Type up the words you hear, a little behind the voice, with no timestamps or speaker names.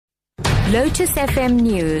Lotus FM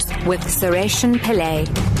News with SARESHEN PILLAY.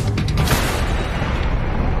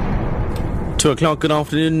 2 o'clock, good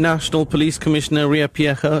afternoon. National Police Commissioner Riah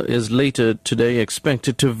is later today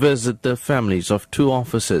expected to visit the families of 2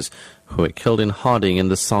 officers who were killed in Harding in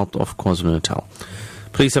the south of KwaZulu-Natal.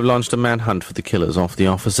 Police have launched a manhunt for the killers of the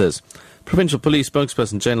officers. Provincial Police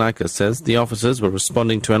spokesperson Jane Laika says the officers were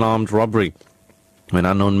responding to an armed robbery when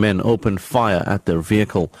unknown men opened fire at their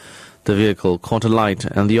vehicle. The vehicle caught alight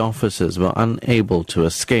and the officers were unable to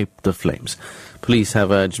escape the flames. Police have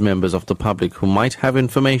urged members of the public who might have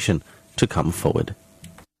information to come forward.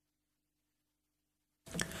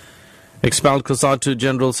 Expelled COSATU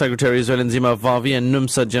General Secretary Zwelinzima Vavi and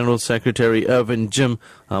NUMSA General Secretary Irvin Jim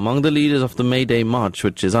are among the leaders of the May Day March,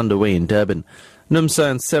 which is underway in Durban. NUMSA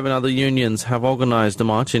and 7 other unions have organized the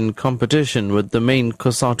march in competition with the main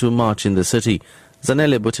COSATU march in the city.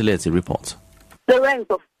 Zanele Butelezi reports. The ranks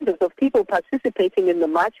of hundreds of people participating in the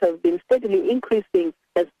march have been steadily increasing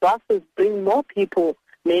as buses bring more people,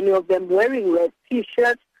 many of them wearing red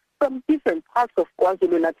T-shirts from different parts of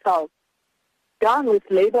KwaZulu-Natal. Down with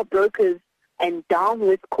labor brokers and down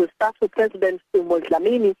with COSATU President Sumo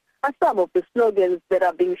Dlamini are some of the slogans that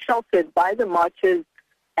are being shouted by the marchers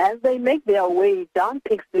as they make their way down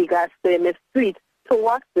Phiyega Street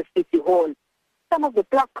towards the City Hall. Some of the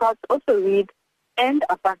placards also read, "End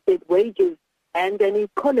apartheid wages and an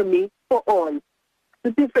economy for all."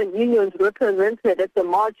 The different unions represented at the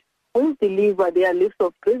march will deliver their list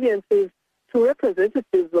of grievances to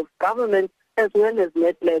representatives of government as well as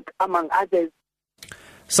Network, among others.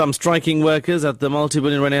 Some striking workers at the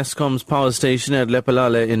multi-billion Eskom's power station at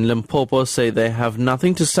Lephalale in Limpopo say they have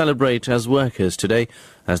nothing to celebrate as workers today,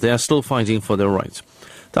 as they are still fighting for their rights.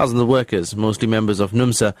 Thousands of workers, mostly members of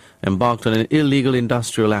NUMSA, embarked on an illegal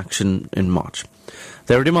industrial action in March.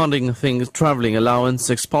 They are demanding things: travelling allowance,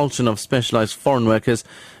 expulsion of specialised foreign workers,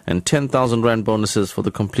 and 10,000 rand bonuses for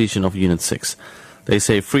the completion of Unit 6. They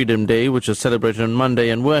say Freedom Day, which was celebrated on Monday,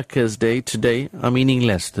 and Workers' Day today are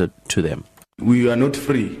meaningless to them. We are not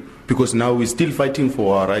free because now we're still fighting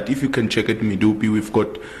for our right. If you can check at Midupi, we've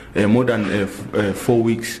got more than 4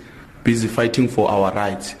 weeks busy fighting for our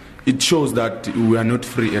rights. It shows that we are not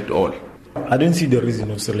free at all. I don't see the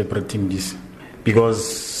reason of celebrating this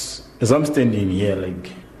because as I'm standing here,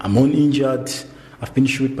 I'm uninjured. I've been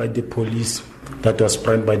shot by the police that was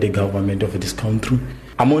planned by the government of this country.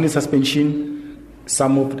 I'm on a suspension.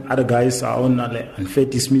 Some of the other guys are on unfair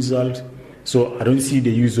dismissal. So I don't see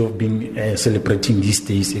the use of being celebrating these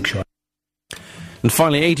days actually. And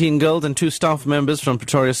finally, 18 girls and 2 staff members from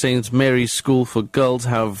Pretoria St. Mary's School for Girls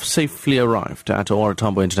have safely arrived at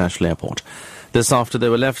Tambo International Airport. This after they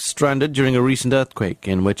were left stranded during a recent earthquake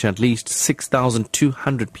in which at least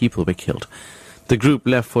 6,200 people were killed. The group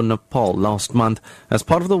left for Nepal last month as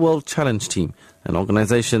part of the World Challenge Team, an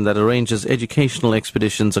organization that arranges educational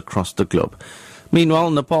expeditions across the globe.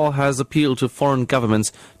 Meanwhile, Nepal has appealed to foreign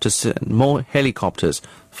governments to send more helicopters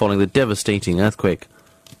following the devastating earthquake.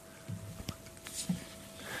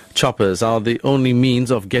 Choppers are the only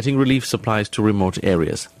means of getting relief supplies to remote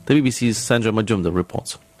areas. The BBC's Sandra Majumdar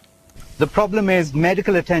reports. The problem is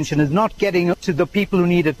medical attention is not getting to the people who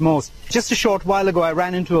need it most. Just a short while ago, I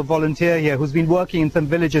ran into a volunteer here who's been working in some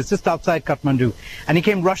villages just outside Kathmandu. And he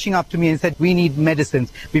came rushing up to me and said, "We need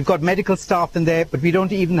medicines. We've got medical staff in there, but we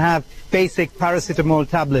don't even have basic paracetamol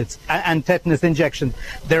tablets and tetanus injections."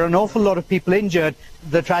 There are an awful lot of people injured.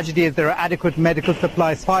 The tragedy is there are adequate medical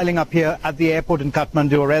supplies piling up here at the airport in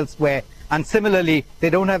Kathmandu or elsewhere. And similarly,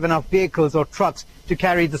 they don't have enough vehicles or trucks to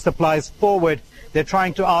carry the supplies forward. They're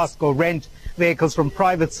trying to ask or rent vehicles from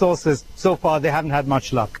private sources. So far, they haven't had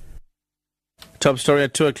much luck. Top story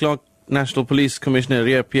at 2 o'clock. National Police Commissioner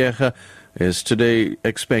Riah is today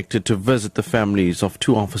expected to visit the families of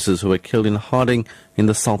 2 officers who were killed in Harding in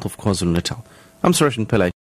the south of KwaZulu-Natal. I'm SARESHEN PILLAY.